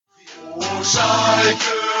Schalke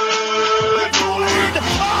 09.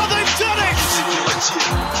 Oh, they've done it!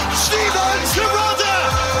 Steven Terodde,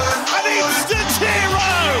 an instant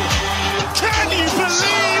hero! Can you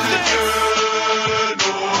believe this?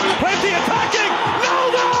 Plenty attacking! No!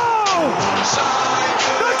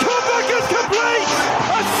 The comeback is complete!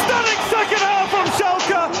 A stunning second half from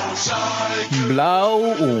Schalke!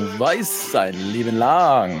 Blau und weiß sein Leben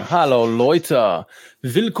lang. Hallo Leute,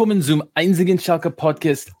 willkommen zum einzigen Schalke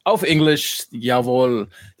Podcast auf Englisch. Jawohl,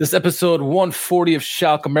 this is episode 140 of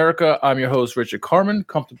Schalke America. I'm your host Richard Carmen,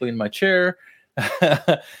 comfortably in my chair.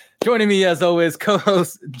 Joining me as always,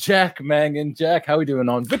 co-host Jack Mangan. Jack, how are we doing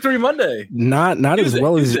on Victory Monday? Not Tuesday, as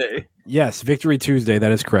well as Tuesday. Yes, Victory Tuesday.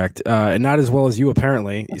 That is correct, and not as well as you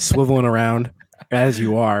apparently. Swiveling around as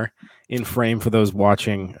you are in frame for those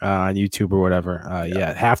watching on YouTube or whatever.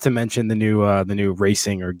 Yeah, have to mention the new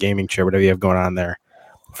racing or gaming chair, whatever you have going on there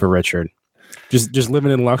for Richard. Just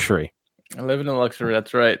living in luxury. Living in luxury,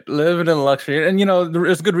 that's right. Living in luxury. And, you know,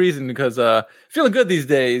 there's good reason because feeling good these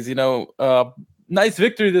days, you know. Nice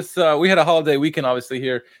victory this we had a holiday weekend, obviously,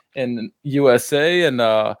 here in USA. And,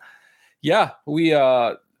 we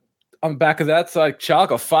on the back of that side, Schalke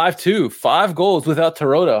 5-2, 5 goals without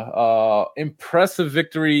Terodde. Impressive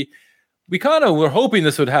victory. We kind of were hoping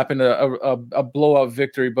this would happen, a blowout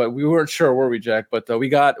victory, but we weren't sure, were we, Jack? But we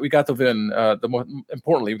got the win.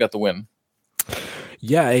 Importantly, we got the win.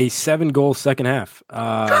 Yeah, a 7-goal second half.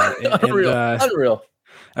 Unreal.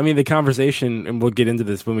 I mean, the conversation, and we'll get into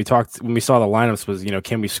this when we saw the lineups, was, you know,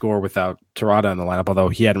 can we score without Terodde in the lineup? Although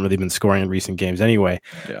he hadn't really been scoring in recent games anyway.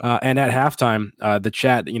 Yeah. And at halftime, the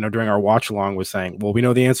chat, you know, during our watch along was saying, well, we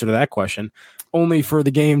know the answer to that question, only for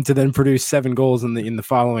the game to then produce 7 goals in the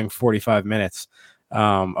following 45 minutes.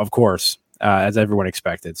 Of course, as everyone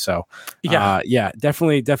expected. So,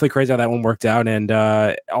 definitely crazy how that one worked out, and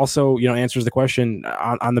also, you know, answers the question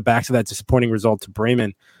on the backs of that disappointing result to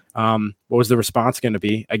Bremen. What was the response going to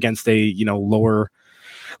be against a, you know, lower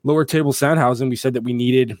table Sandhausen? We said that we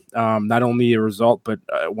needed not only a result, but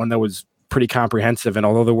one that was pretty comprehensive. And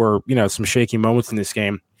although there were, you know, some shaky moments in this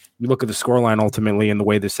game, you look at the scoreline ultimately and the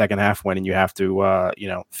way the second half went, and you have to,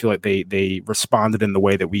 feel like they responded in the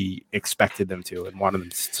way that we expected them to and wanted them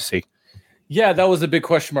to see. Yeah, that was a big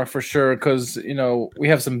question mark for sure, because, you know, we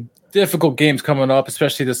have some difficult games coming up,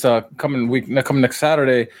 especially this coming next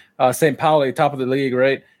Saturday. St. Pauli, top of the league,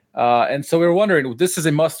 right? And so we were wondering, this is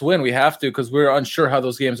a must win. We have to, because we're unsure how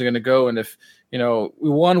those games are going to go. And if, you know,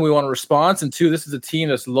 we want a response. And 2, this is a team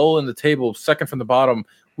that's low in the table, second from the bottom.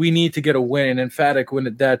 We need to get a win, an emphatic win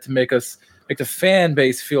at that, to make the fan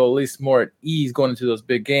base feel at least more at ease going into those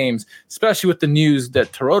big games, especially with the news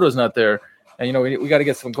that Terodde's not there. And, you know, we got to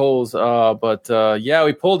get some goals. But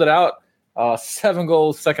we pulled it out. 7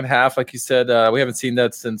 goals, second half. Like you said, we haven't seen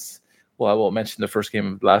that since, well, I won't mention the first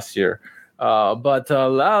game of last year. But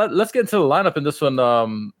let's get into the lineup in this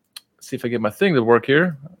one. See if I get my thing to work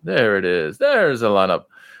here. There it is. There's the lineup.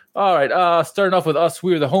 All right. Starting off with us,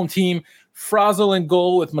 we were the home team. Frazel in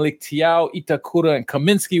goal with Malik Thiaw, Itakura, and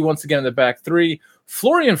Kaminski once again in the back 3.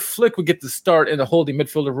 Florian Flick would get the start in the holding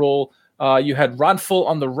midfielder role. You had Ranful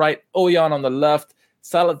on the right, Ojan on the left,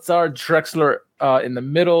 Salazar, Drexler in the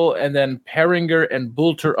middle, and then Peringer and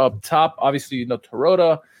Bulter up top. Obviously, you know,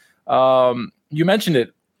 Terodde. You mentioned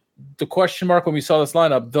it. The question mark when we saw this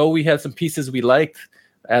lineup, though we had some pieces we liked,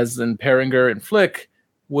 as in Peringer and Flick,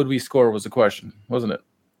 would we score was the question, wasn't it?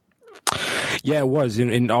 Yeah, it was.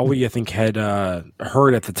 And all we, I think, had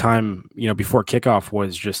heard at the time, you know, before kickoff,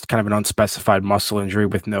 was just kind of an unspecified muscle injury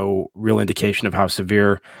with no real indication of how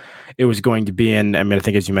severe it was going to be. And I mean, I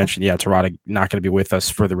think, as you mentioned, Terodde not going to be with us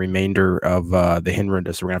for the remainder of the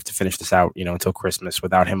Hinrunde, so we're going to have to finish this out, you know, until Christmas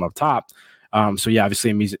without him up top.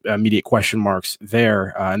 Obviously immediate question marks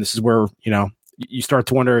there. And this is where, you know, you start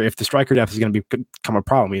to wonder if the striker depth is going to become a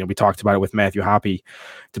problem. You know, we talked about it with Matthew Hoppe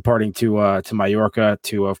departing to Mallorca,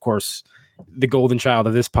 to, of course, the golden child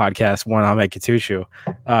of this podcast, Juan Ahmed Katushu,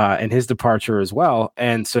 and his departure as well.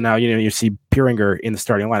 And so now, you know, you see Peringer in the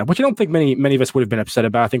starting lineup, which I don't think many of us would have been upset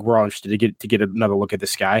about. I think we're all interested to get another look at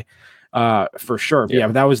this guy, for sure.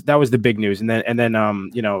 But but that was the big news. And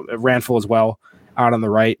then you know, Ranful as well out on the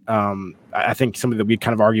right. I think somebody that we'd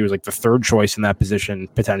kind of argue is like the third choice in that position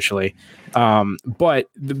potentially. But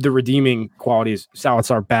the redeeming quality is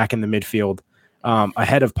Salazar back in the midfield,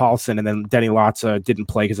 ahead of Paulsen, and then Denny Latza didn't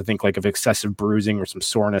play because I think like of excessive bruising or some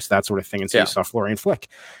soreness, that sort of thing. And so you saw Florian Flick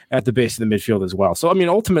at the base of the midfield as well. So, I mean,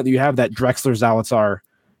 ultimately you have that Drexler Salazar,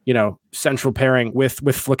 you know, central pairing with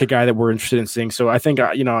Flick, a guy that we're interested in seeing. So I think,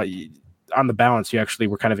 you know, on the balance, you actually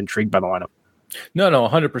were kind of intrigued by the lineup. No,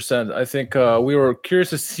 100%. I think we were curious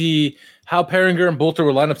to see how Perringer and Bolter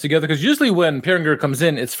will line up together, because usually when Perringer comes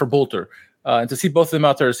in, it's for Bolter. And to see both of them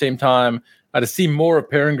out there at the same time, to see more of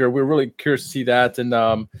Perringer, we're really curious to see that. And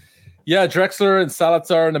Drexler and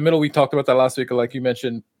Salazar in the middle, we talked about that last week, like you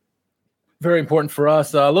mentioned. Very important for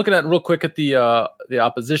us. Looking at real quick at the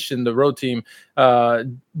opposition, the road team,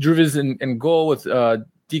 Druvis in goal with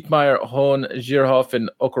Diekmeyer, Hohn, Gierhoff, and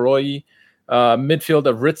Okoroyi. Midfield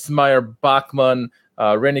of Ritzmeier, Bachmann,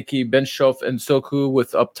 Renicky, Benshoff, and Soku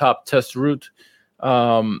with up top Test Root.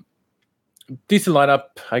 Decent lineup,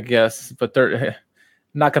 I guess, but they're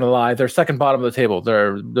not going to lie. They're second bottom of the table.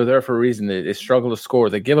 They're there for a reason. They struggle to score.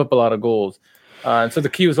 They give up a lot of goals. And so the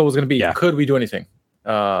key was always going to be, could we do anything?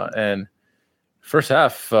 And first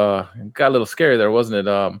half got a little scary there, wasn't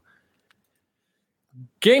it?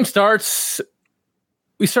 Game starts.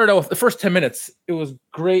 We started out with the first 10 minutes. It was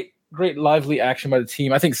great lively action by the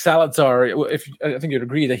team. I think Salazar, I think you'd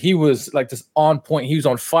agree that he was like just on point. He was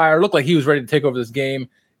on fire. Looked like he was ready to take over this game.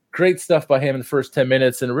 Great stuff by him in the first 10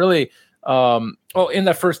 minutes. And really, in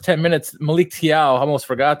that first 10 minutes, Malik Thiaw, I almost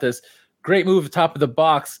forgot this, great move at the top of the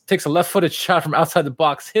box, takes a left-footed shot from outside the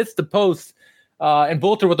box, hits the post, and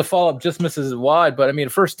Bolter with the follow-up just misses it wide. But, I mean,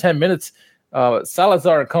 the first 10 minutes,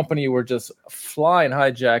 Salazar and company were just flying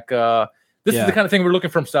high, Jack. This is the kind of thing we're looking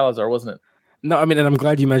from Salazar, wasn't it? No, I mean, and I'm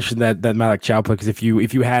glad you mentioned that Malik Thiaw play, because if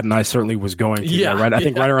you hadn't, I certainly was going to. Yeah, right. I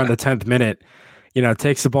think right around the 10th minute,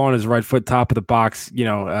 takes the ball on his right foot, top of the box,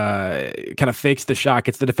 kind of fakes the shot,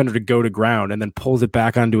 gets the defender to go to ground, and then pulls it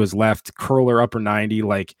back onto his left, curler upper 90,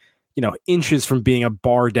 inches from being a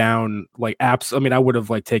bar down. I would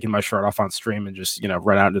have taken my shirt off on stream and just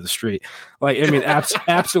run out into the street.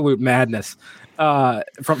 Absolute madness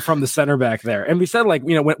from the center back there. And we said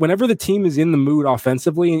whenever the team is in the mood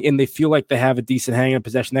offensively and they feel like they have a decent hang of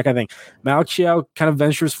possession, that kind of thing, Malik Thiaw kind of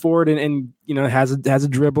ventures forward and has a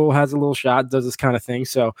dribble, has a little shot, does this kind of thing.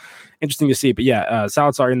 So interesting to see. But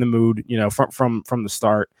Salazar in the mood, from the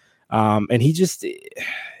start, and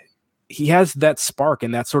he has that spark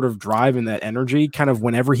and that sort of drive and that energy. Kind of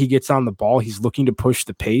whenever he gets on the ball, he's looking to push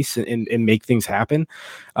the pace and make things happen.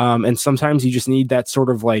 And sometimes you just need that sort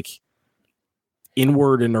of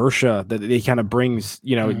inward inertia that he kind of brings,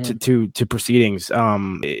 to proceedings.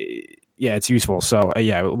 It's useful. So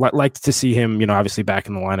like to see him, obviously back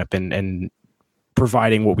in the lineup and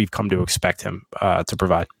providing what we've come to expect him to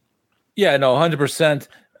provide. Yeah, no, 100%.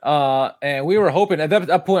 And we were hoping at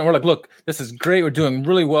that point, we're like, look, this is great. We're doing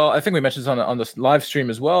really well. I think we mentioned this on the live stream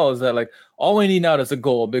as well, is that all we need now is a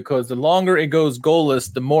goal, because the longer it goes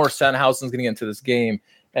goalless, the more Sandhausen's going to get into this game.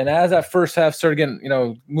 And as that first half started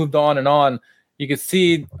getting, moved on, you could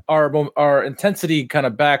see our intensity kind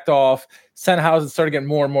of backed off. Sandhausen started getting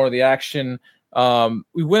more and more of the action.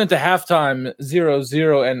 We went into halftime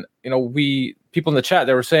 0-0, and people in the chat,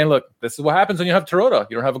 they were saying, look, this is what happens when you have Terodde.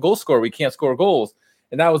 You don't have a goal scorer. We can't score goals.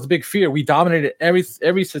 And that was the big fear. We dominated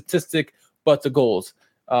every statistic but the goals.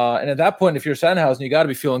 And at that point, if you're Sandhausen, you got to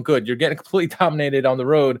be feeling good. You're getting completely dominated on the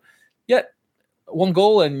road. Yet, one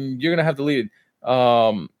goal and you're going to have the lead.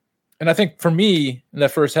 And I think for me, in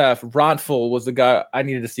that first half, Rantful was the guy I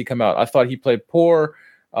needed to see come out. I thought he played poor.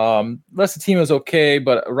 The rest of the team was okay,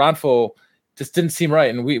 but Rantful just didn't seem right.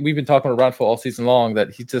 And we've been talking about Rantful all season long,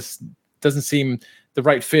 that he just doesn't seem the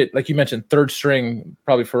right fit. Like you mentioned, third string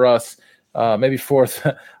probably for us. Maybe fourth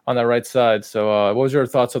on that right side. So what was your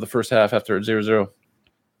thoughts of the first half after 0-0?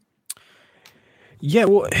 Yeah,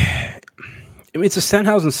 well, it's a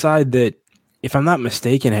Sandhausen side that, if I'm not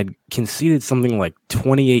mistaken, had conceded something like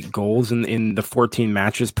 28 goals in the 14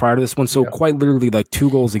 matches prior to this one. So quite literally 2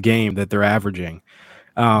 goals a game that they're averaging.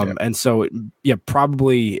 And so,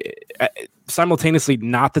 probably simultaneously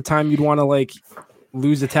not the time you'd want to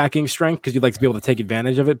lose attacking strength, because you'd like to be able to take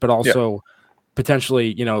advantage of it, but also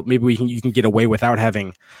potentially, maybe you can get away without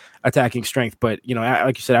having attacking strength. But,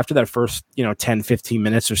 like you said, after that first, 10, 15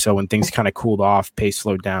 minutes or so, when things kind of cooled off, pace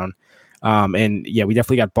slowed down. And we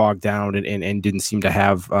definitely got bogged down and didn't seem to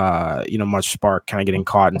have, much spark, kind of getting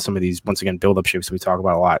caught in some of these, once again, build-up shapes that we talk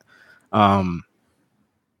about a lot.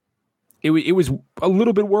 It was a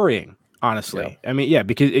little bit worrying, honestly. Yeah. I mean,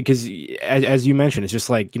 because as you mentioned, it's just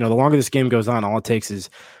the longer this game goes on, all it takes is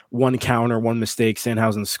one counter, one mistake,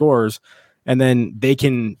 Sandhausen scores, and then they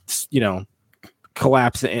can,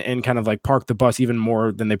 collapse and kind of park the bus even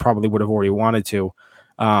more than they probably would have already wanted to.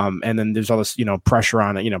 And then there's all this, pressure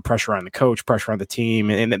on it, pressure on the coach, pressure on the team.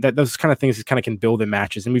 And those kind of things kind of can build in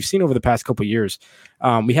matches. And we've seen over the past couple of years,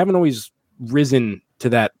 we haven't always risen to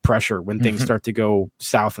that pressure when things start to go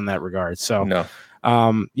south in that regard. So,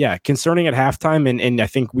 concerning at halftime. And I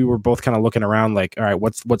think we were both kind of looking around all right,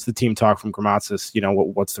 what's the team talk from Gramatsis?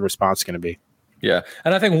 What's the response going to be? Yeah,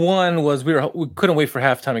 and I think one was we couldn't wait for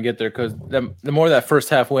halftime to get there because the more that first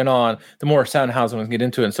half went on, the more Sandhausen was get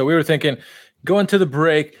into it. And so we were thinking, going to the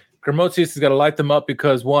break, Gramotius has got to light them up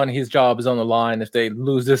because one, his job is on the line if they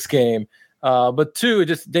lose this game. But two,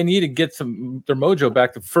 they need to get their mojo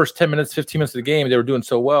back. The first 10 minutes, 15 minutes of the game, they were doing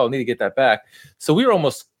so well, need to get that back. So we were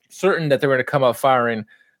almost certain that they were going to come out firing.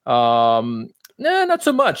 Not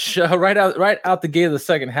so much. Right out the gate of the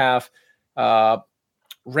second half.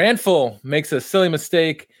 Ranful makes a silly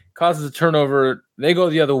mistake, causes a turnover. They go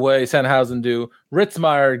the other way. Sandhausen do.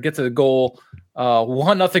 Ritzmeier gets a goal.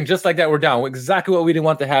 1-0, just like that. We're down. Exactly what we didn't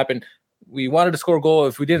want to happen. We wanted to score a goal.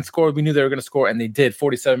 If we didn't score, we knew they were going to score, and they did.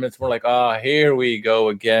 47 minutes. We're like, here we go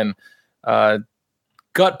again.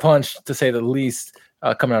 Gut punch, to say the least,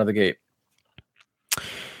 coming out of the gate.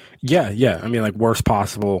 Yeah. I mean, like, worst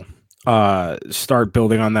possible start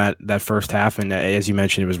building on that first half. And as you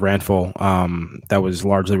mentioned, it was Ranful that was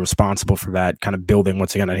largely responsible for that, kind of building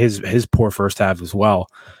once again on his poor first half as well.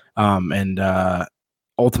 And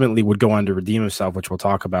ultimately would go on to redeem himself, which we'll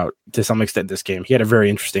talk about to some extent this game. He had a very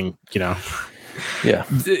interesting, yeah,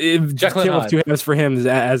 Jekyll of two halves for him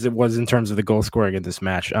as it was in terms of the goal scoring in this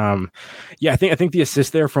match. I think the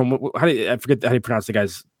assist there from I forget how you pronounce the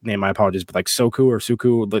guy's name. My apologies, but like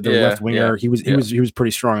Suku, the left winger, he was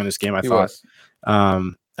pretty strong in this game. I thought,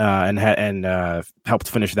 and helped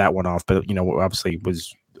finish that one off. But obviously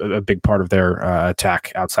was a big part of their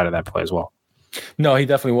attack outside of that play as well. No, he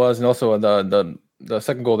definitely was, and also the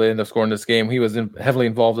second goal they ended up scoring this game, he was heavily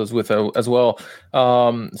involved as well.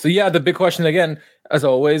 The big question again, as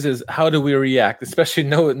always, is how do we react? Especially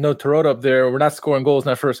no Toronto up there. We're not scoring goals in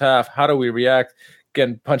that first half. How do we react?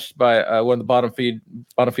 Getting punched by one of the bottom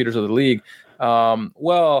feeders of the league.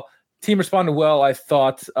 Team responded well, I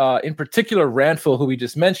thought. In particular, Ranful, who we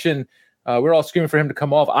just mentioned. We're all screaming for him to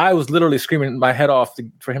come off. I was literally screaming my head off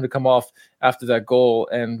for him to come off after that goal.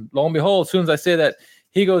 And lo and behold, as soon as I say that,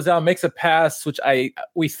 he goes down, makes a pass, which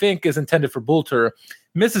we think is intended for Bulter,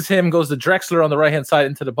 misses him, goes to Drexler on the right-hand side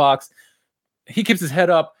into the box. He keeps his head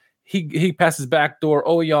up. He passes back door.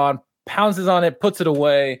 Oyan pounces on it, puts it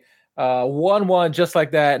away. 1-1, just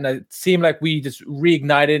like that. And it seemed like we just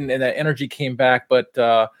reignited and that energy came back. But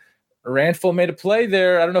Ranful made a play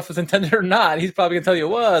there. I don't know if it's intended or not. He's probably going to tell you it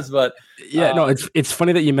was. But it's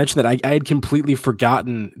funny that you mentioned that. I had completely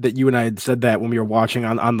forgotten that you and I had said that when we were watching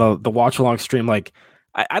on the watch-along stream. Like,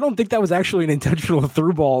 I don't think that was actually an intentional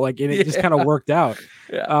through ball. Like, and it just kind of worked out.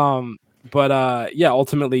 Yeah.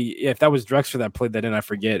 Ultimately, if that was Drexler that played that in, I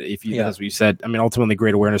forget that's what you said. I mean, ultimately,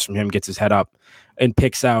 great awareness from him, gets his head up and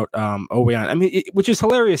picks out Oweyan. I mean, which is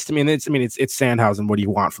hilarious to me. And it's Sandhausen. What do you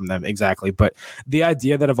want from them exactly? But the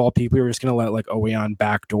idea that of all people, you're just going to let like Oweyan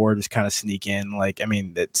backdoor just kind of sneak in. Like, I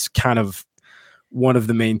mean, it's kind of one of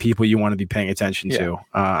the main people you want to be paying attention to.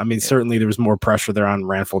 Certainly there was more pressure there on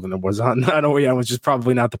Ranful than there was on Oweyan, which is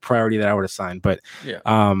probably not the priority that I would assign. But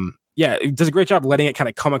it does a great job letting it kind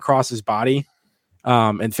of come across his body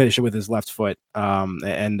and finish it with his left foot.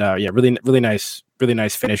 Really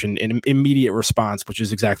nice finish and immediate response, which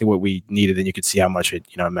is exactly what we needed. And you could see how much it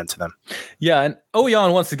meant to them. Yeah, and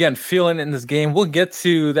Oyan once again feeling in this game. We'll get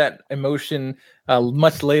to that emotion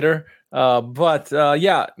much later.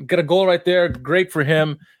 Get a goal right there. Great for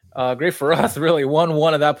him. Great for us, really.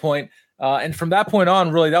 1-1 at that point. And from that point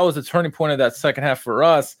on, really, that was the turning point of that second half for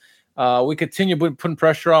us. We continue putting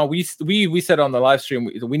pressure on. We said on the live stream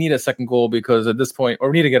we need a second goal because at this point, or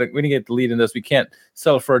we need to get the lead in this. We can't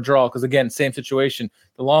settle for a draw because again, same situation.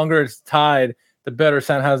 The longer it's tied, the better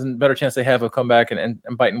Sandhausen, better chance they have of come back and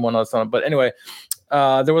biting one else on it. But anyway,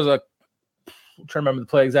 there was I'm trying to remember the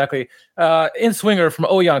play exactly. In swinger from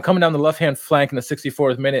Oyan coming down the left-hand flank in the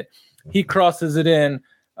 64th minute. He crosses it in.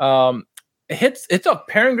 Hits off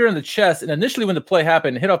Peringer in the chest. And initially when the play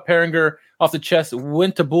happened, hit off Peringer off the chest,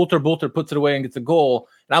 went to Bulter. Bulter puts it away and gets a goal.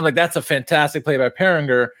 And I'm like, that's a fantastic play by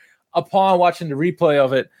Peringer. Upon watching the replay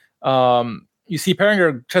of it, you see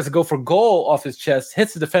Peringer tries to go for goal off his chest,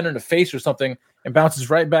 hits the defender in the face or something, and bounces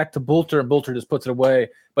right back to Bulter, and Bulter just puts it away.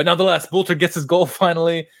 But nonetheless, Bulter gets his goal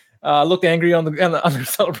finally. Looked angry on the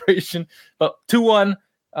celebration, but 2-1.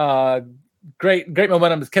 Great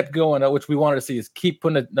momentum has kept going, which we wanted to see is keep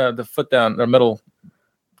putting the foot down, the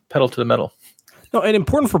pedal to the metal. No, and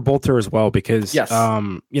important for Bulter as well because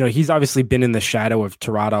he's obviously been in the shadow of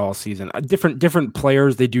Tirada all season. Different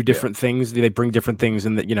players, they do different things. They bring different things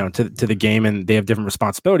in to the game, and they have different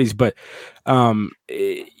responsibilities. But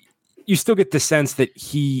you still get the sense that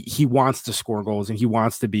he wants to score goals and he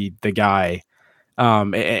wants to be the guy.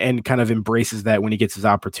 and kind of embraces that when he gets his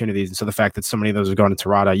opportunities. And so the fact that so many of those are going to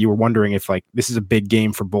Terrata, you were wondering if like this is a big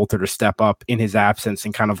game for Bolter to step up in his absence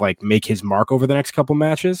and kind of like make his mark over the next couple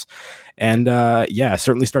matches. And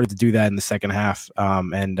certainly started to do that in the second half.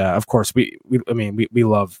 Of course we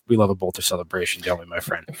love a Bolter celebration, don't we, my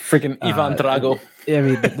friend? Freaking Ivan Drago. I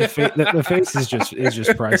mean, the face is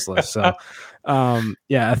just priceless. So,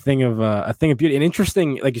 a thing of beauty and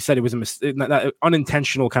interesting. Like you said, it was not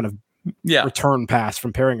unintentional kind of return pass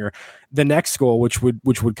from Perringer. The next goal, which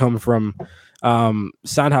would come from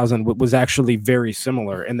Sandhausen, was actually very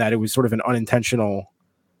similar in that it was sort of an unintentional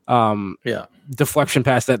deflection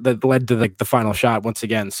pass that led to like the final shot once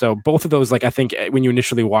again. So both of those, like I think when you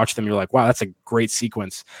initially watch them, you're like, wow, that's a great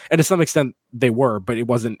sequence. And to some extent they were, but it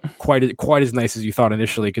wasn't quite as nice as you thought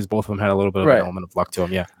initially because both of them had a little bit of an element of luck to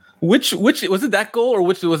them. Yeah. Which was it, that goal, or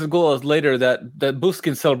which was the goal later, that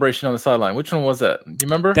Busquets celebration on the sideline? Which one was that? Do you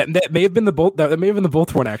remember? That may have been the both. That may have been the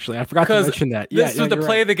both one, actually. I forgot to mention that. This was the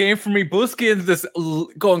play of the game for me. Busquets just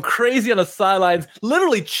going crazy on the sidelines,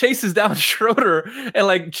 literally chases down Schroeder and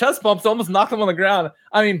like chest bumps, almost knocked him on the ground.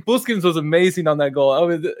 I mean, Busquets was amazing on that goal. I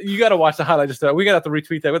mean, you got to watch the highlight. We got to have to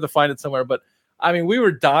retweet that. We have to find it somewhere, but. I mean, we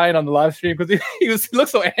were dying on the live stream because he looked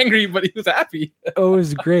so angry, but he was happy. Oh, it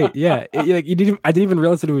was great. Yeah. I didn't even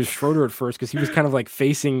realize that it was Schroeder at first because he was kind of like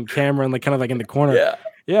facing camera and like kind of like in the corner. Yeah.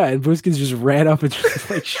 Yeah. And Busquets just ran up and just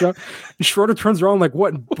like and Schroeder turns around like,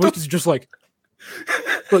 what? And Busquets just like,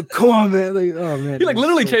 come on, man. Like, oh, man. He like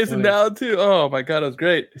literally chased him down too. Oh, my God. It was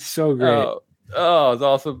great. So great. Oh, it was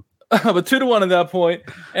awesome. But 2-1 at that point.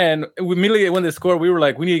 And immediately when they scored, we were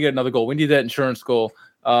like, we need to get another goal. We need that insurance goal.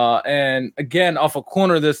 And again, off a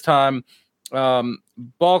corner this time,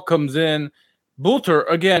 ball comes in. Bulter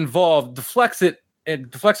again involved, deflects it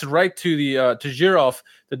right to to Giroff,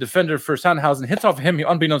 the defender for Sandhausen, hits off him,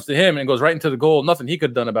 unbeknownst to him, and goes right into the goal. Nothing he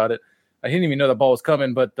could have done about it. He didn't even know the ball was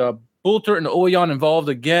coming. But Bulter and Oyan involved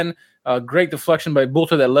again. Great deflection by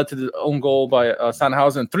Bulter that led to the own goal by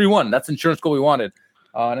Sandhausen. 3-1. That's the insurance goal we wanted.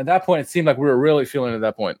 And at that point, it seemed like we were really feeling it at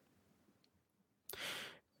that point.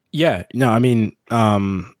 Yeah, no, I mean,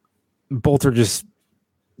 Bolter just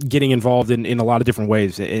getting involved in a lot of different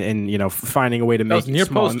ways and finding a way to make near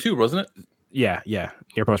post too, wasn't it? Yeah,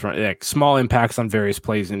 near post run, like small impacts on various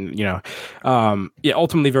plays, and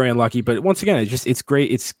ultimately very unlucky. But once again, it's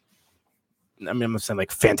great. I'm not saying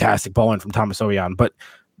like fantastic ball in from Thomas Oyan, but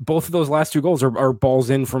both of those last two goals are balls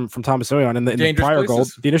in from Thomas Oyan, and the prior goal,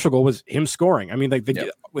 the initial goal was him scoring. I mean, like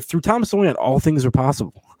through Thomas Oyan, all things are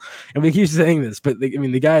possible. And we keep saying this, but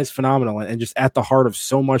the guy is phenomenal and just at the heart of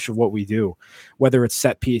so much of what we do, whether it's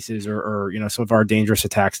set pieces or some of our dangerous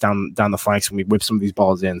attacks down the flanks when we whip some of these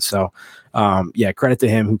balls in. So, credit to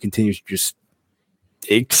him who continues to just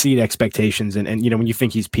exceed expectations. And when you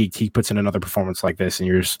think he's peaked, he puts in another performance like this, and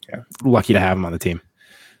you're just lucky to have him on the team.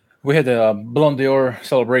 We had the Ballon d'Or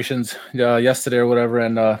celebrations yesterday or whatever,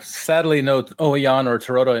 and sadly no Oyan or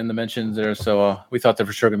Terrata in the mentions there, so we thought they're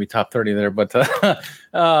for sure going to be top 30 there. But great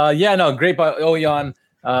by Oyan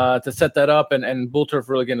to set that up, and Bulter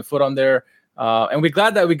for really getting the foot on there. And we're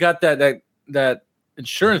glad that we got that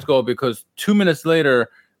insurance goal, because 2 minutes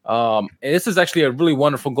later, this is actually a really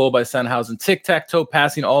wonderful goal by Sandhausen. Tic-tac-toe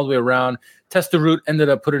passing all the way around. Testerud ended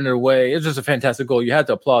up putting it away. It was just a fantastic goal. You had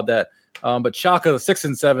to applaud that. But Xhaka, 6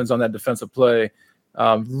 and 7s on that defensive play,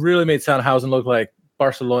 really made Sandhausen look like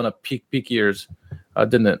Barcelona peak years,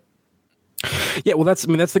 didn't it? Yeah, well, that's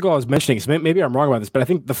the goal I was mentioning. So maybe I'm wrong about this, but I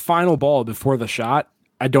think the final ball before the shot,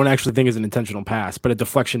 I don't actually think is an intentional pass, but a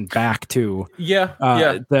deflection back to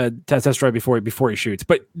the test right before he shoots.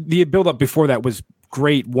 But the build up before that was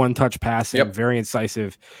great, one touch passing, very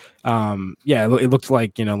incisive. It looked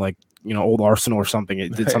like old Arsenal or something.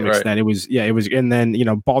 It did some extent. It was, and then,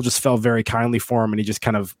 ball just fell very kindly for him, and he just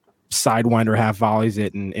kind of sidewinder half volleys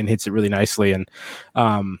it and hits it really nicely. And,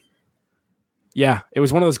 it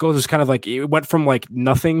was one of those goals. Just kind of like, it went from like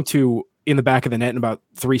nothing to in the back of the net in about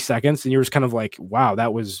 3 seconds. And you're just kind of like, wow,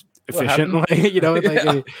 that was efficient.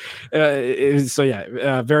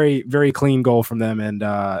 Very, very clean goal from them. And,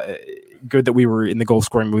 good that we were in the goal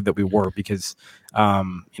scoring mood that we were, because,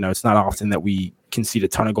 it's not often that we concede a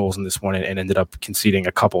ton of goals in this one and ended up conceding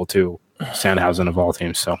a couple to Sandhausen of all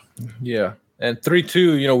teams. So, yeah. And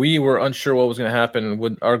 3-2, we were unsure what was going to happen.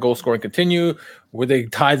 Would our goal scoring continue? Would they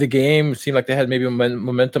tie the game? It seemed like they had maybe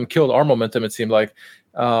momentum, killed our momentum, it seemed like.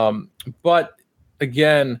 But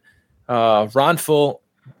again, Ranful,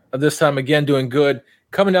 this time again doing good.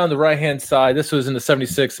 Coming down the right-hand side, this was in the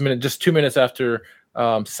 76th minute, just 2 minutes after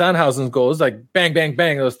Sandhausen's goal. It was like bang, bang,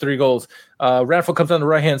 bang, those 3 goals. Ranful comes down the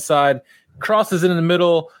right-hand side, crosses it in the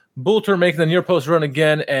middle. Bulter making the near post run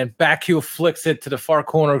again, and back heel flicks it to the far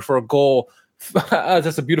corner for a goal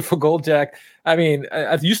That's a beautiful goal, Jack. I mean,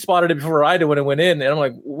 you spotted it before I did when it went in, and I'm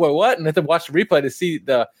like, what? And I had to watch the replay to see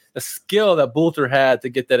the skill that Bolter had to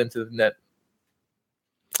get that into the net.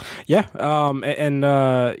 Yeah, and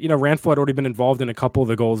Ranful had already been involved in a couple of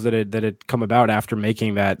the goals that had come about after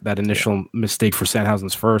making that initial mistake for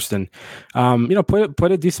Sandhausen's first, and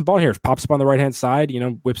played a decent ball here. Pops up on the right hand side,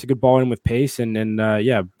 whips a good ball in with pace, and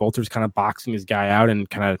Bolter's kind of boxing his guy out and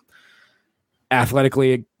kind of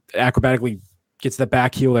acrobatically gets the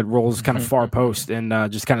back heel that rolls kind of far post and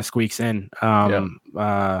just kind of squeaks in.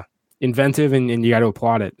 Inventive, and you got to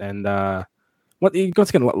applaud it. And once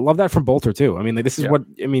again, love that from Bolter too. I mean, this is what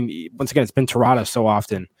I mean. Once again, it's been Terrata so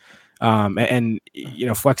often, and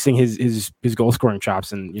flexing his goal scoring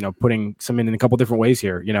chops and putting some in a couple different ways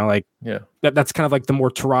here. That's kind of like the more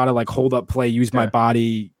Terrata like hold up play, use my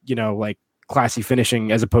body, like classy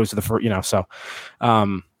finishing as opposed to the first. So,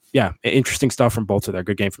 interesting stuff from Bolter there.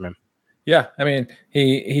 Good game from him. Yeah, I mean,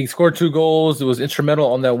 he scored 2 goals. It was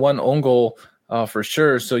instrumental on that one own goal. For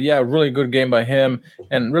sure. So, really good game by him.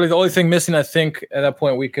 And really the only thing missing, I think, at that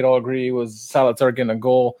point we could all agree was Salazar getting a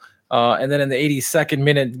goal. And then in the 82nd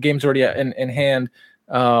minute, game's already in hand.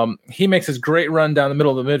 He makes his great run down the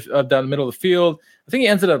middle of the field. I think he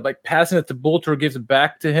ended up like passing it to Bolter, gives it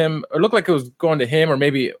back to him. It looked like it was going to him or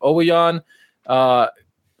maybe Owayan. I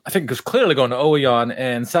think it was clearly going to Owayan,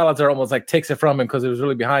 and Salazar almost like takes it from him because it was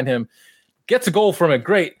really behind him. Gets a goal from it,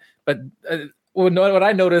 great. But what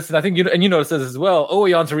I noticed, and I think you noticed this as well,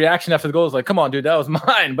 Owayan's reaction after the goal was like, "Come on, dude, that was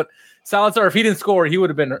mine." But Salazar, if he didn't score, he would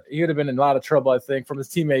have been in a lot of trouble, I think, from his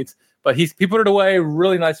teammates. But he put it away.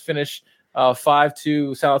 Really nice finish.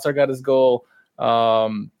 5-2. Salazar got his goal.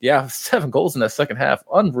 7 goals in that second half.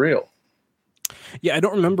 Unreal. Yeah, I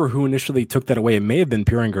don't remember who initially took that away. It may have been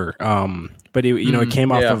Piringer. But it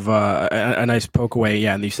came off of a nice poke away.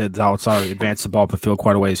 Yeah, and you said Salazar advanced the ball up the field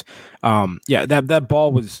quite a ways. That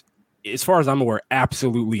ball was, as far as I'm aware,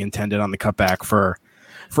 absolutely intended on the cutback for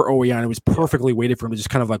Owayan. It was perfectly weighted for him to just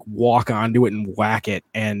kind of like walk onto it and whack it.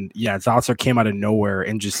 And Salazar came out of nowhere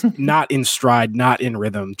and just not in stride, not in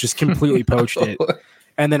rhythm, just completely poached it.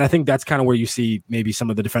 And then I think that's kind of where you see maybe some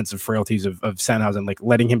of the defensive frailties of Sandhausen, like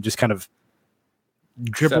letting him just kind of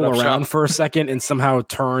dribble around for a second and somehow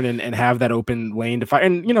turn and have that open lane to fight.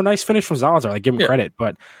 And nice finish from Salazar, like give him credit,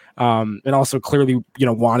 but and also clearly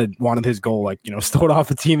wanted his goal, like stole it off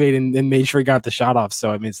a teammate and made sure he got the shot off.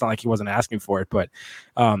 So I mean, it's not like he wasn't asking for it, but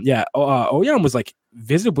Owayan was like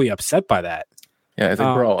visibly upset by that. Yeah, I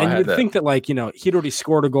think, bro, and you'd think that like he'd already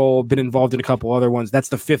scored a goal, been involved in a couple other ones. That's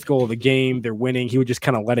the 5th goal of the game. They're winning. He would just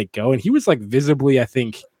kind of let it go, and he was like visibly, I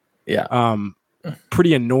think,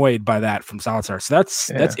 pretty annoyed by that from Salazar. So that's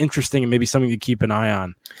interesting and maybe something to keep an eye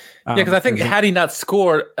on. Because I think had he not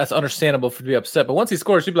scored, that's understandable for to be upset. But once he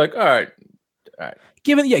scores, you'd be like, all right.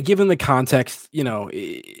 Given the context,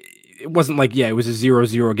 it wasn't like it was a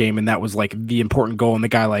 0-0 game and that was like the important goal and the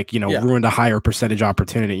guy like ruined a higher percentage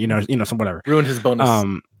opportunity. Some whatever ruined his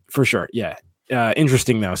bonus. For sure. Yeah.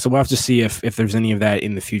 Interesting though. So we'll have to see if there's any of that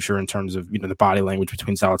in the future in terms of the body language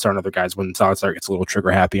between Salazar and other guys when Salazar gets a little trigger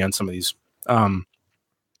happy on some of these. But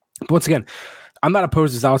once again, I'm not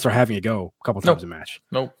opposed to Salazar having a go a couple times a match.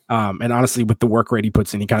 Nope. And honestly, with the work rate he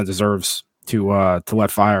puts in, he kind of deserves to let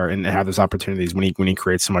fire and have those opportunities when he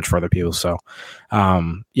creates so much for other people. So,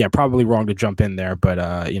 probably wrong to jump in there,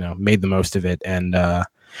 but made the most of it. And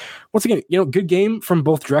once again, good game from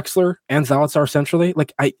both Drexler and Salazar centrally.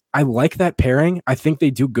 Like I like that pairing. I think they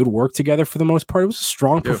do good work together for the most part. It was a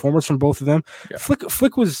strong performance from both of them. Yeah.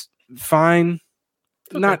 Flick was fine.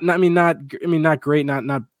 Okay. Not great,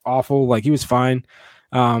 not awful. Like he was fine.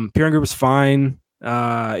 Piringer was fine.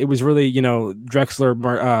 It was really,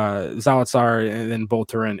 Drexler, Salazar, and then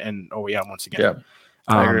Bolter and Owayan once again.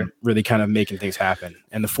 Yeah, really kind of making things happen.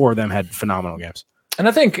 And the 4 of them had phenomenal games. And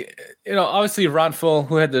I think, obviously Ranful,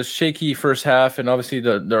 who had the shaky first half and obviously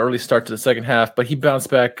the early start to the second half, but he bounced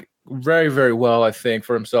back very, very well, I think,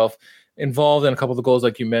 for himself, involved in a couple of the goals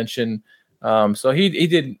like you mentioned. So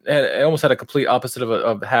he almost had a complete opposite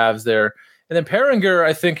of halves there. And then Piringer,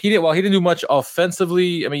 I think he didn't do much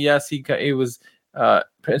offensively. I mean, yes, he was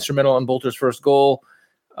instrumental in Bolter's first goal.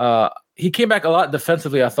 He came back a lot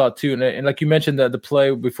defensively, I thought, too. And like you mentioned, the play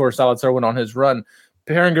before Salazar went on his run,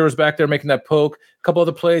 Piringer was back there making that poke. A couple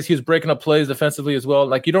other plays, he was breaking up plays defensively as well.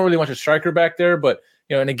 Like, you don't really want your striker back there, but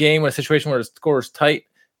in a game, in a situation where the score is tight,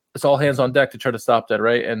 it's all hands on deck to try to stop that,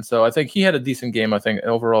 right? And so I think he had a decent game, I think,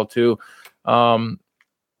 overall, too. Kaminsky,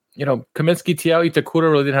 Thiaw,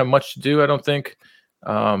 Itakura really didn't have much to do, I don't think.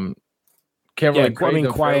 can't really grade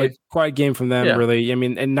them fairly. quiet game from them, really. I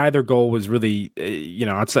mean, and neither goal was really,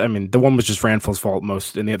 I mean, the one was just Ranful's fault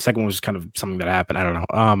most, and the second one was just kind of something that happened. I don't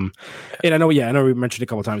know. And I know we mentioned it a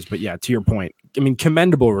couple of times, but yeah, to your point, I mean,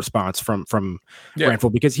 commendable response from Ranful,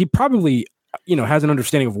 because he probably, has an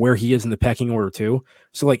understanding of where he is in the pecking order too.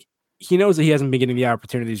 So like, he knows that he hasn't been getting the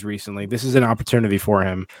opportunities recently. This is an opportunity for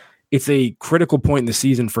him. It's a critical point in the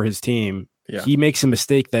season for his team. Yeah. He makes a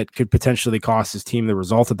mistake that could potentially cost his team the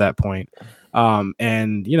result at that point.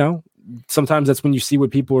 And sometimes that's when you see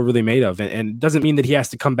what people are really made of. And it doesn't mean that he has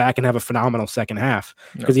to come back and have a phenomenal second half,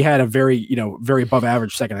 because he had a very, very above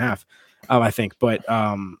average second half, I think. But,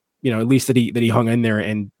 at least that he hung in there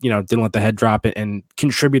and, didn't let the head drop it and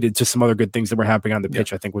contributed to some other good things that were happening on the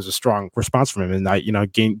pitch, I think was a strong response from him. And I,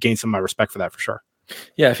 gained some of my respect for that for sure.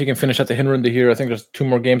 Yeah, if he can finish at the Hinrunde here, I think there's 2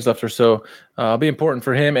 more games left or so. It'll be important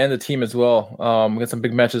for him and the team as well. We got some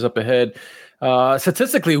big matches up ahead.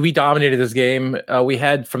 Statistically, we dominated this game. We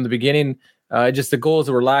had from the beginning just the goals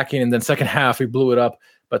that were lacking, and then second half we blew it up.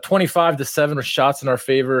 But 25-7 were shots in our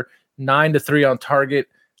favor, 9-3 on target.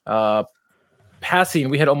 Passing,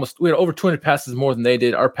 we had over 200 passes more than they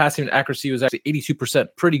did. Our passing accuracy was actually 82%,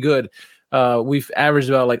 pretty good. We've averaged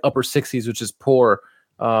about like upper 60s, which is poor.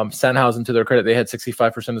 Sandhausen, to their credit, they had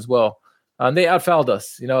 65% as well. They outfouled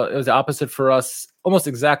us. It was the opposite for us, almost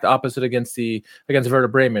exact opposite against Werder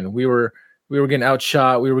Bremen. We were getting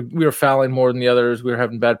outshot. We were fouling more than the others. We were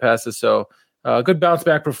having bad passes. So good bounce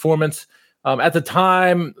back performance. At the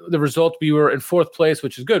time, the result, we were in 4th place,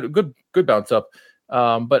 which is good bounce up.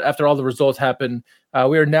 But after all the results happened,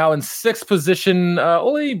 we are now in 6th position,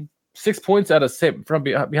 only 6 points from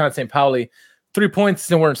behind St. Pauli, 3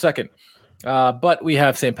 points, and we're in 2nd. But we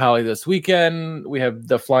have St. Pauli this weekend. We have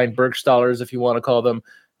the Flying Bergstallers, if you want to call them.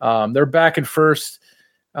 They're back in 1st.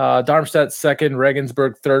 Darmstadt 2nd,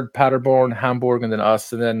 Regensburg 3rd, Paderborn, Hamburg, and then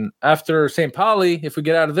us. And then after St. Pauli, if we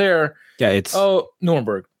get out of there, it's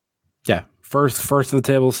Nuremberg. Yeah, first in the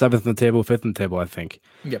table, 7th in the table, 5th in the table, I think.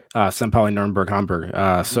 Yep. St. Pauli, Nuremberg, Hamburg.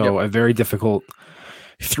 A very difficult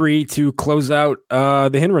 3 to close out the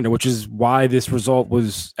Hinrunde, which is why this result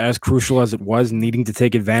was as crucial as it was, needing to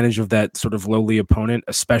take advantage of that sort of lowly opponent,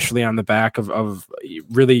 especially on the back of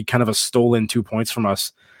really kind of a stolen 2 points from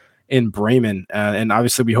us in Bremen. And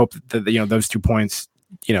obviously we hope that those 2 points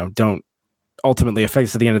don't ultimately affect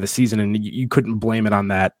us at the end of the season, and you couldn't blame it on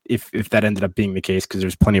that if that ended up being the case, because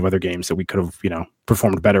there's plenty of other games that we could have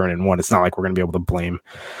performed better in and won. It's not like we're going to be able to blame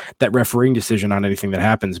that refereeing decision on anything that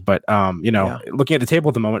happens. But looking at the table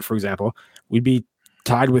at the moment, for example, we'd be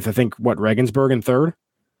tied with, I think, Regensburg in 3rd.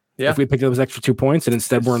 Yeah. If we picked up those extra 2 points, and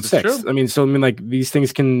instead we're in 6th. True. These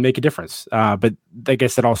things can make a difference. But I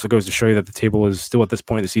guess that also goes to show you that the table is still at this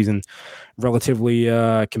point of the season relatively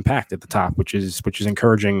compact at the top, which is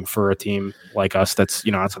encouraging for a team like us that's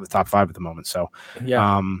outside the top 5 at the moment. So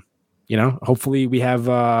hopefully we have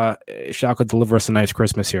Schalke deliver us a nice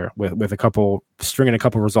Christmas here with stringing a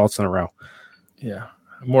couple results in a row. Yeah.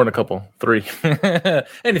 More than a couple, 3.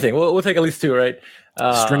 Anything. We'll take at least 2, right?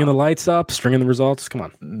 Stringing the lights up, stringing the results. Come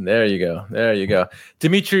on. There you go.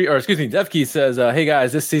 Devki says, hey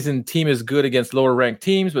guys, this season team is good against lower ranked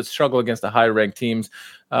teams, but struggle against the higher ranked teams.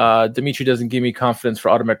 Dimitri doesn't give me confidence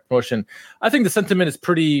for automatic promotion. I think the sentiment is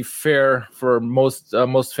pretty fair for most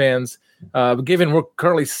fans. Given we're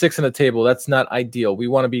currently 6th in the table, that's not ideal. We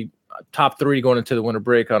want to be top 3 going into the winter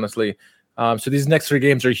break, honestly. So these next 3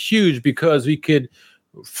 games are huge, because we could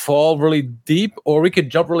fall really deep, or we could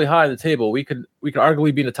jump really high in the table. We could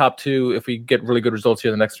arguably be in the top 2 if we get really good results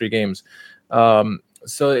here in the next 3 games.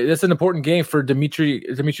 So it's an important game for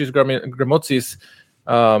Dimitris Gramotzis.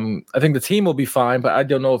 I think the team will be fine, but I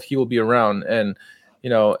don't know if he will be around. And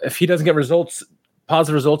if he doesn't get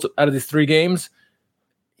positive results out of these 3 games,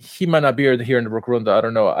 he might not be here in the Rückrunde. I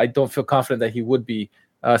don't know. I don't feel confident that he would be.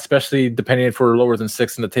 Especially depending if we're lower than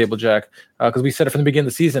 6th in the table, Jack. Because we said it from the beginning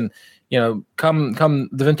of the season, come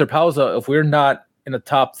the Winterpause, if we're not in the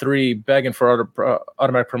top 3 begging for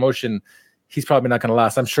automatic promotion, he's probably not going to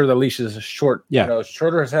last. I'm sure the leash is short. Yeah.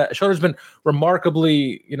 Schroeder's been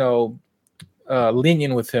remarkably,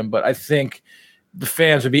 lenient with him, but I think the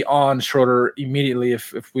fans would be on Schroeder immediately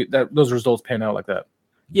if those results pan out like that.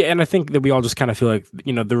 Yeah, and I think that we all just kind of feel like,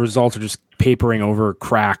 the results are just papering over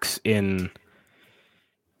cracks in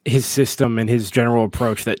his system and his general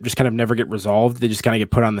approach that just kind of never get resolved. They just kind of get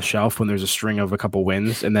put on the shelf when there's a string of a couple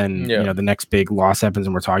wins, and then the next big loss happens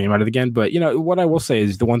and we're talking about it again. But what I will say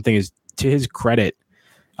is, the one thing is, to his credit,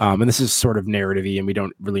 and this is sort of narrative-y and we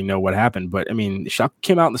don't really know what happened, but Schalke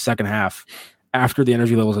came out in the second half after the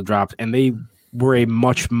energy levels had dropped, and they were a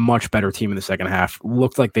much, much better team in the second half.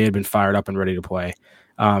 Looked like they had been fired up and ready to play.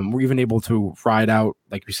 We're even able to ride out,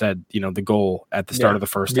 like we said, the goal at the start of the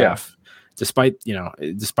first half, despite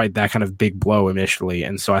that kind of big blow initially.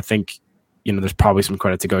 And so I think, there's probably some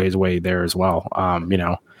credit to go his way there as well. On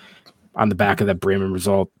the back of that Bremen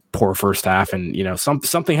result, poor first half, and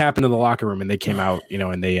something happened in the locker room, and they came out,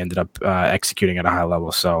 and they ended up executing at a high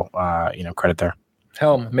level. So credit there.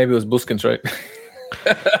 Hell, maybe it was Buskins, right?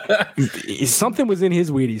 Something was in his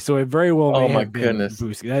Wheaties, so it very well. Oh my goodness,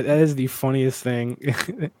 that is the funniest thing.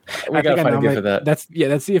 We gotta find a GIF of that. That's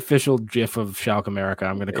the official GIF of Schalke America.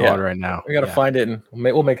 I'm gonna call it right now. We gotta find it, and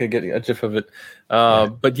we'll make a GIF of it.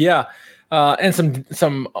 But and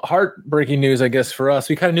some heartbreaking news, I guess, for us.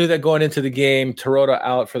 We kind of knew that going into the game. Terodde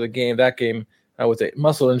out for the game. That game with a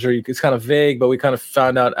muscle injury. It's kind of vague, but we kind of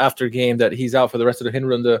found out after game that he's out for the rest of the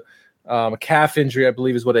Hinrunde. A calf injury, I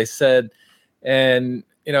believe, is what they said. And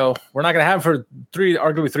we're not going to have him for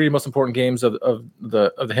arguably three most important games of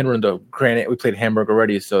the Hinrunde. Granted, we played Hamburg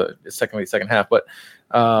already, so it's second half. But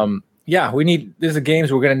these are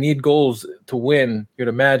games we're going to need goals to win. You'd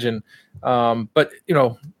imagine. But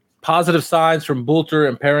positive signs from Bulter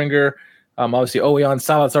and Peringer. Obviously, Ojan,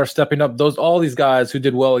 Salazar stepping up. All these guys who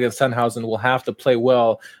did well against Sandhausen will have to play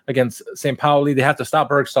well against St. Pauli. They have to stop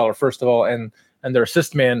Bergstaller first of all, and their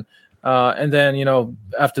assist man. And then,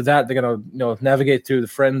 after that, they're going to, navigate through the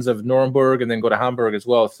friends of Nuremberg and then go to Hamburg as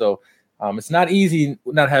well. So it's not easy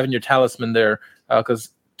not having your talisman there because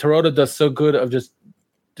Terodde does so good of just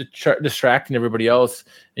distracting everybody else.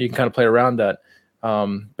 And you can kind of play around that.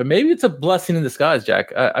 But maybe it's a blessing in disguise,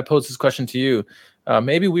 Jack. I pose this question to you.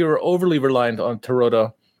 Maybe we were overly reliant on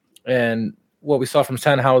Terodde, and what we saw from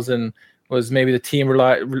Sandhausen was maybe the team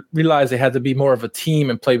realized they had to be more of a team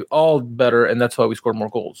and play all better, and that's why we scored more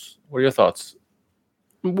goals. What are your thoughts?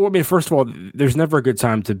 Well, I mean, first of all, there's never a good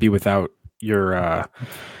time to be without your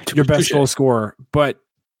best goal scorer, but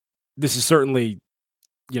this is certainly,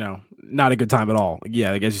 not a good time at all.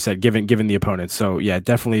 Yeah, like as you said, given the opponent. So yeah,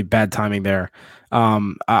 definitely bad timing there.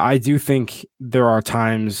 I do think there are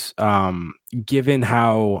times, given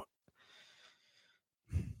how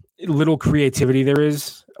little creativity there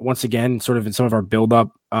is, once again, sort of in some of our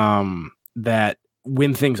buildup, that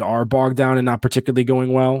when things are bogged down and not particularly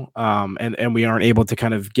going well, and we aren't able to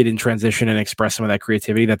kind of get in transition and express some of that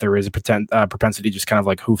creativity, that there is a propensity to just kind of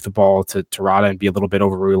like hoof the ball to Terodde and be a little bit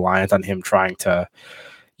over reliant on him trying to,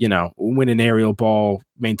 win an aerial ball,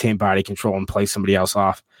 maintain body control, and play somebody else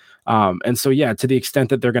off. And so, yeah, to the extent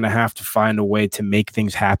that they're going to have to find a way to make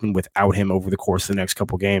things happen without him over the course of the next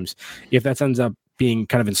couple games, if that ends up being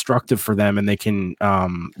kind of instructive for them and they can,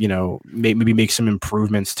 maybe make some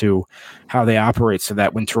improvements to how they operate so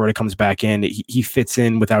that when Terodde comes back in, he fits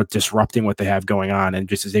in without disrupting what they have going on and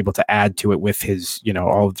just is able to add to it with his,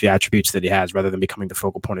 all of the attributes that he has rather than becoming the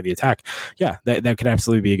focal point of the attack. Yeah, that could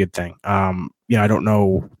absolutely be a good thing. I don't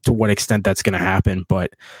know to what extent that's going to happen,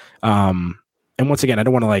 but, and once again, I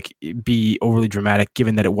don't want to be overly dramatic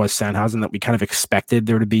given that it was Sandhausen that we kind of expected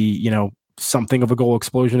there to be, something of a goal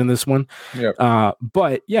explosion in this one.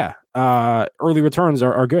 But yeah, early returns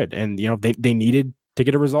are good. And, they needed to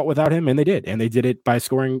get a result without him, and they did. And they did it by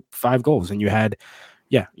scoring 5 goals. And you had,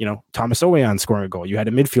 Thomas Oweyan scoring a goal. You had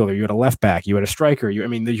a midfielder, you had a left back, you had a striker. You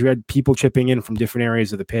had people chipping in from different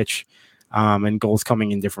areas of the pitch, and goals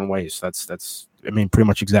coming in different ways. That's pretty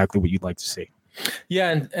much exactly what you'd like to see.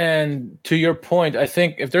 Yeah. And to your point, I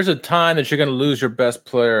think if there's a time that you're going to lose your best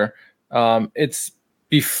player, it's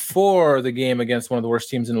before the game against one of the worst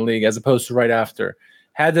teams in the league, as opposed to right after.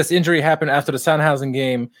 Had this injury happen after the Sandhausen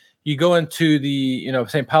game, you go into the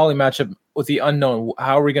St. Pauli matchup with the unknown.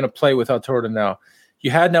 How are we going to play without Terodde now?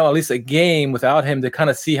 You had now at least a game without him to kind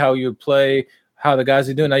of see how you would play, how the guys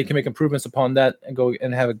are doing. Now you can make improvements upon that and go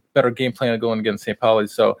and have a better game plan going against St. Pauli.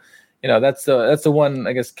 So, that's the one,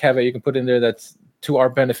 I guess, caveat you can put in there that's to our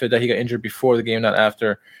benefit that he got injured before the game, not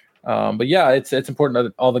after. But yeah, it's important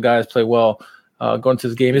that all the guys play well. Going to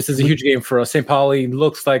this game. This is a huge game for us. St. Pauli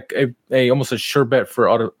looks like a almost a sure bet for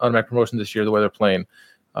automatic promotion this year, the way they're playing.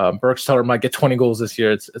 Bergstaller might get 20 goals this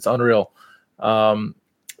year. It's unreal. Got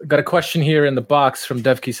a question here in the box from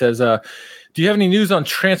Devke says, do you have any news on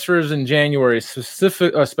transfers in January,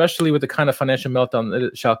 especially with the kind of financial meltdown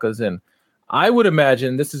that Schalke is in? I would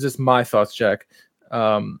imagine, this is just my thoughts, Jack,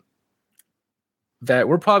 that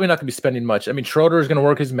we're probably not going to be spending much. I mean, Schroeder is going to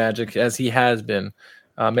work his magic as he has been.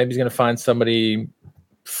 Maybe he's going to find somebody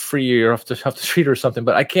free or off the street or something,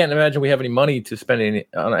 but I can't imagine we have any money to spend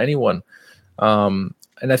on anyone. And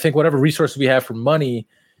I think whatever resources we have for money,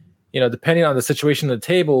 depending on the situation at the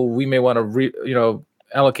table, we may want to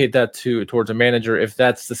allocate that towards a manager if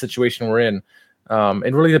that's the situation we're in.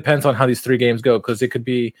 It really depends on how these 3 games go, because it could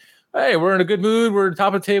be hey, we're in a good mood, we're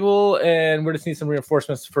top of the table, and we just need some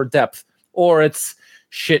reinforcements for depth. Or it's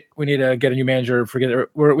shit, we need to get a new manager.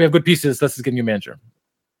 We have good pieces. Let's just get a new manager.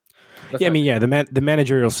 Yeah, I mean, the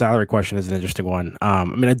managerial salary question is an interesting one. I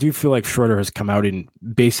mean, I do feel like Schroeder has come out and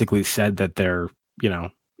basically said that they're,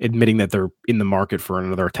 admitting that they're in the market for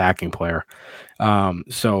another attacking player.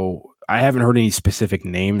 So I haven't heard any specific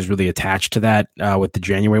names really attached to that with the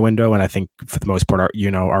January window. And I think for the most part,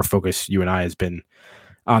 our focus, you and I, has been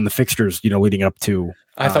on the fixtures, leading up to.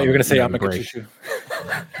 I thought you were going to say Amaka Chushu.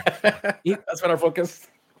 That's been our focus.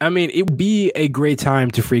 I mean, it would be a great time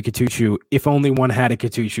to free Katuchu if only one had a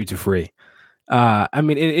Katuchu to free. I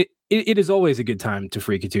mean, it is always a good time to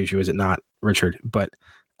free Katuchu, is it not, Richard? But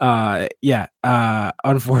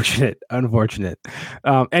unfortunate.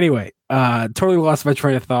 Anyway, totally lost my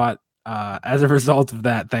train of thought as a result of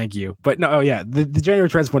that. Thank you. But no, the January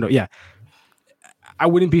transfer window. Yeah, I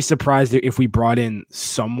wouldn't be surprised if we brought in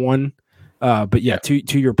someone. But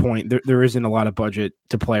to your point, there isn't a lot of budget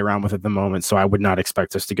to play around with at the moment, so I would not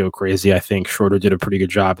expect us to go crazy. I think Schroeder did a pretty good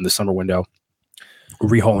job in the summer window,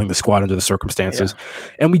 rehauling the squad under the circumstances,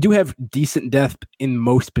 and we do have decent depth in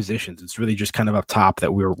most positions. It's really just kind of up top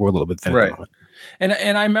that we're a little bit thin. Right, and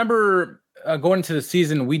I remember going into the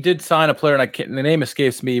season, we did sign a player, and the name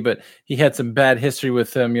escapes me, but he had some bad history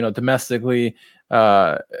with him, domestically.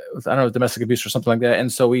 I don't know, domestic abuse or something like that,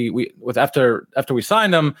 and so we after we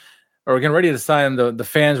signed him. Or we're getting ready to sign him. The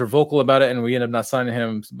fans were vocal about it, and we ended up not signing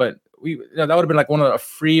him. But that would have been like one of a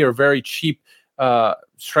free or very cheap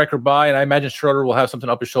striker buy. And I imagine Schroeder will have something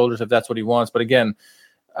up his shoulders if that's what he wants. But again,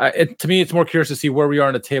 to me, it's more curious to see where we are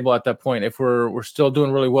on the table at that point. If we're still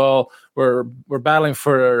doing really well, we're battling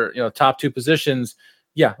for top two positions.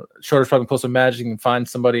 Yeah, Schroeder's probably pull some magic and find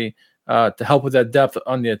somebody to help with that depth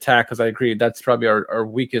on the attack. Because I agree, that's probably our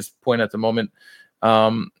weakest point at the moment.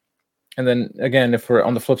 And then again, if we're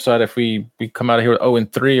on the flip side, if we come out of here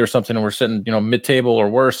with 0-3 or something, and we're sitting, mid-table or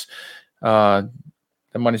worse, the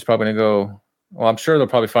money's probably going to go. Well, I'm sure they'll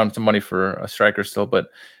probably find some money for a striker still, but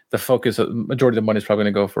the majority of the money is probably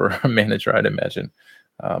going to go for a manager, I'd imagine.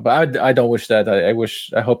 But I don't wish that.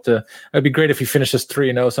 It'd be great if he finishes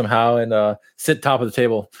 3-0 somehow and sit top of the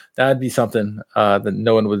table. That'd be something that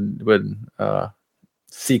no one would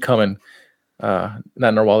see coming. Not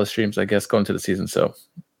in our wildest dreams, I guess, going to the season. So.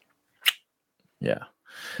 Yeah,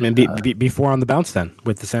 I mean, before on the bounce then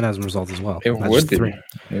with the San Hassan result as well. It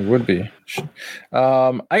would be.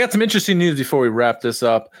 I got some interesting news before we wrap this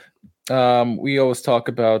up. We always talk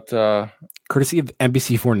about courtesy of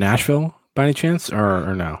NBC4 Nashville by any chance,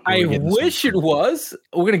 or no? I wish it was.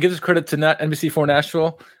 We're gonna give this credit to NBC4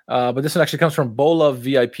 Nashville, but this one actually comes from Bola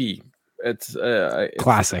VIP. It's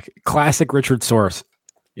classic Richard source.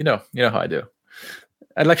 You know how I do.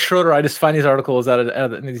 I like Schroeder. I just find these articles out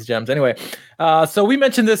of these gems. Anyway, so we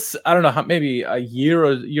mentioned this, I don't know, maybe a year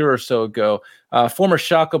or so ago. Former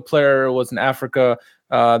Schalke player was in Africa.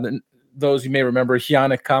 Those you may remember,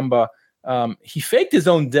 Yannick Kamba. He faked his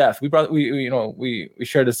own death. We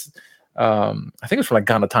shared this. I think it was from like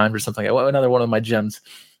Ghana Times or something. Another one of my gems.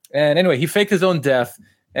 And anyway, he faked his own death,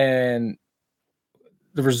 and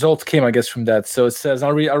the results came, I guess, from that. So it says,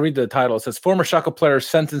 I'll read the title. It says, former Schalke player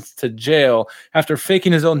sentenced to jail after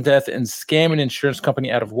faking his own death and scamming an insurance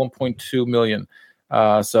company out of $1.2 million.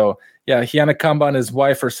 Yannick Kamba and his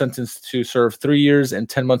wife are sentenced to serve 3 years and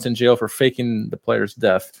 10 months in jail for faking the player's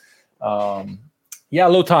death.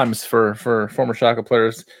 Low times for former Schalke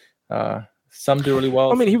players. Some do really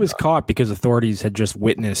well. I mean, he was caught because authorities had just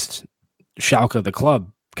witnessed Schalke, the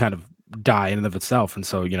club, kind of die in and of itself, and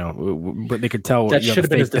so but they could tell that should have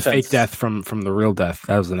been the fake death from the real death.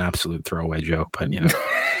 That was an absolute throwaway joke, but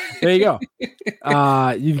there you go.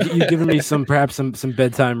 You've given me perhaps some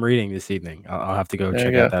bedtime reading this evening. I'll have to go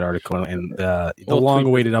check out that article and the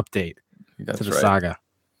long-awaited update to the saga.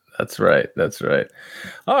 That's right.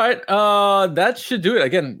 All right, that should do it.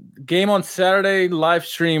 Again, game on Saturday, live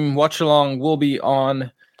stream, watch along will be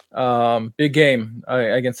on. Big game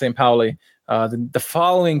against St. Pauli. The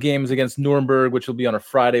following game is against Nuremberg, which will be on a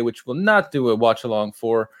Friday, which we'll not do a watch along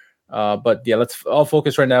for. But let's all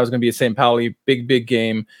focus right now is going to be a St. Pauli big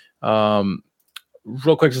game.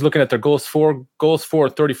 Real quick, just looking at their goals for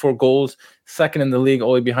 34 goals, second in the league,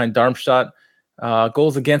 only behind Darmstadt.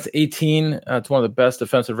 Goals against 18. It's one of the best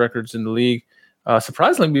defensive records in the league.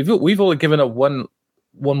 Surprisingly, we've only given up one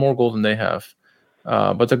more goal than they have.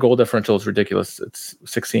 But the goal differential is ridiculous. It's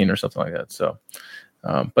 16 or something like that. So.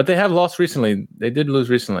 But they have lost recently. They did lose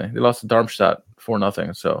recently. They lost to Darmstadt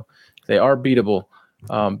 4-0. So they are beatable.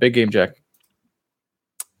 Big game, Jack.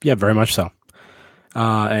 Yeah, very much so.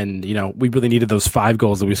 And, we really needed those 5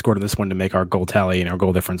 goals that we scored in this one to make our goal tally and our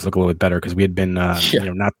goal difference look a little bit better because we had been,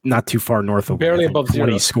 not too far north of barely above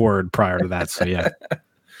 20 zero scored prior to that. So, yeah.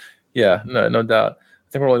 Yeah, no doubt.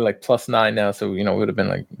 I think we're only like +9 now. So, we would have been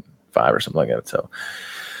like 5 or something like that. So,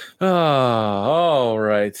 all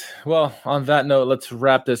right. Well, on that note, let's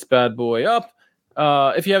wrap this bad boy up.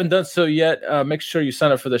 If you haven't done so yet, make sure you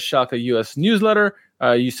sign up for the Schalke US newsletter.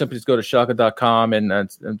 You simply just go to Schalke.com and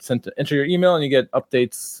enter your email, and you get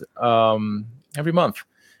updates every month.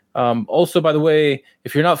 Also, by the way,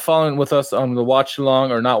 if you're not following with us on the watch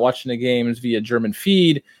along or not watching the games via German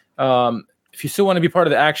feed, if you still want to be part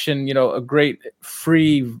of the action, a great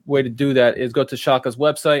free way to do that is go to Schalke's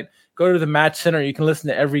website. Go to the match center. You can listen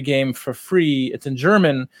to every game for free. It's in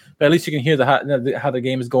German, but at least you can hear how the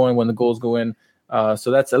game is going when the goals go in. So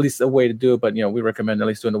that's at least a way to do it. But, we recommend at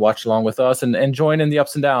least doing the watch along with us and join in the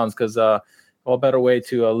ups and downs because what better way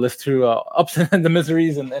to live through ups and the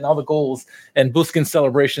miseries and all the goals and Buskin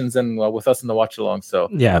celebrations and with us in the watch along. So,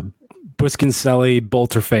 yeah, Buskinselli,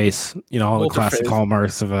 Bolterface, all the classic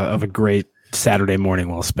hallmarks of a great Saturday morning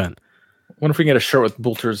well spent. I wonder if we can get a shirt with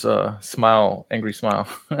Bolter's smile, angry smile.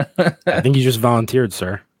 I think you just volunteered,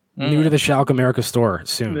 sir. New to the Schalke America store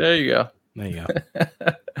soon. There you go. There you go.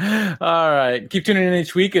 All right. Keep tuning in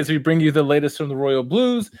each week as we bring you the latest from the Royal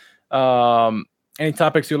Blues. Any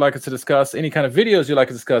topics you'd like us to discuss, any kind of videos you'd like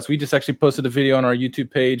us to discuss. We just actually posted a video on our YouTube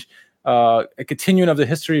page, a continuing of the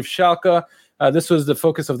history of Schalke. This was the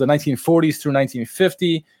focus of the 1940s through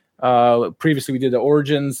 1950. Previously, we did the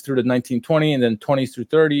origins through the 1920 and then 20s through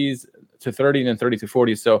 30s to 30 and then 30 to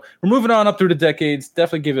 40. So we're moving on up through the decades.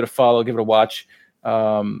 Definitely give it a follow, give it a watch,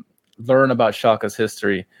 learn about Schalke's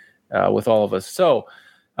history with all of us. So,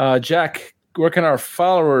 Jack, where can our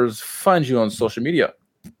followers find you on social media?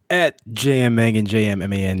 At JMMangan,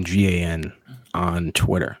 JMMangan on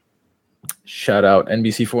Twitter. Shout out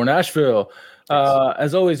NBC4 Nashville.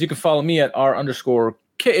 As always, you can follow me at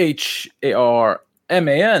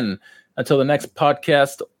R_KHARMAN. Until the next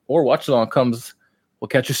podcast or watch along comes, we'll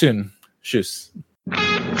catch you soon. Tschüss.